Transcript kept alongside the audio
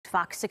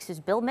Fox 6's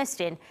Bill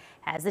Miston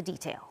has the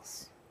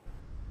details.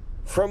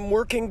 From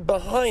working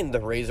behind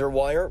the razor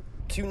wire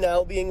to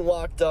now being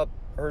locked up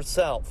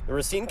herself, the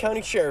Racine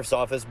County Sheriff's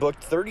Office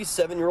booked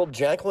 37-year-old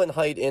Jacqueline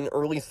Height in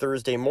early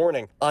Thursday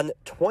morning on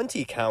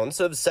 20 counts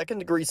of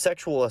second-degree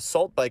sexual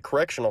assault by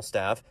correctional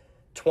staff,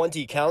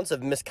 20 counts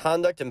of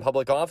misconduct in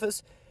public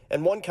office,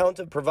 and 1 count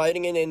of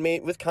providing an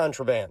inmate with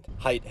contraband.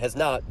 Height has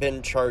not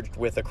been charged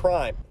with a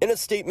crime. In a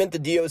statement, the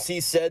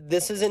DOC said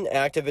this is an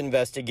active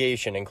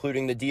investigation,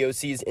 including the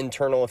DOC's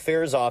Internal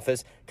Affairs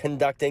Office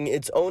conducting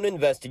its own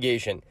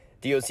investigation.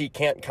 DOC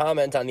can't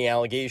comment on the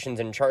allegations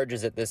and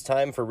charges at this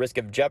time for risk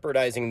of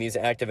jeopardizing these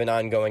active and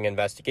ongoing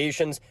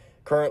investigations.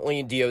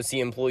 Currently, DOC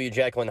employee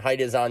Jacqueline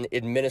Height is on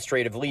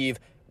administrative leave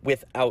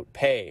without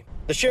pay.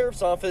 The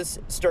Sheriff's Office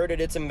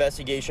started its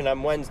investigation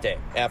on Wednesday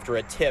after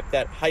a tip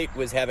that Height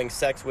was having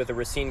sex with a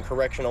Racine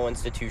Correctional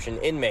Institution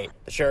inmate.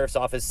 The Sheriff's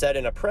Office said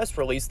in a press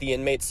release the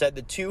inmate said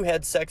the two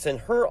had sex in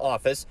her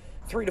office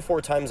 3 to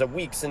 4 times a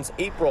week since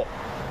April,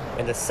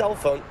 and a cell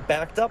phone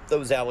backed up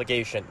those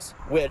allegations,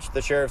 which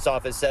the Sheriff's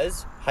Office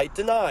says Height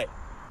denied,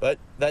 but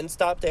then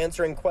stopped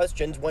answering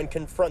questions when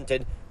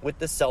confronted with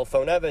the cell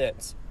phone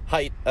evidence.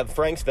 Height of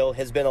Franksville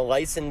has been a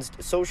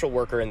licensed social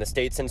worker in the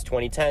state since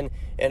 2010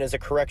 and is a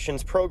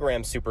corrections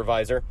program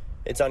supervisor.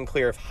 It's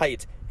unclear if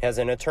Height has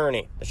an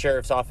attorney. The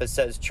Sheriff's Office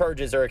says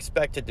charges are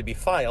expected to be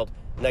filed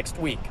next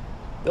week.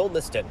 Bill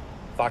Miston,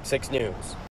 Fox 6 News.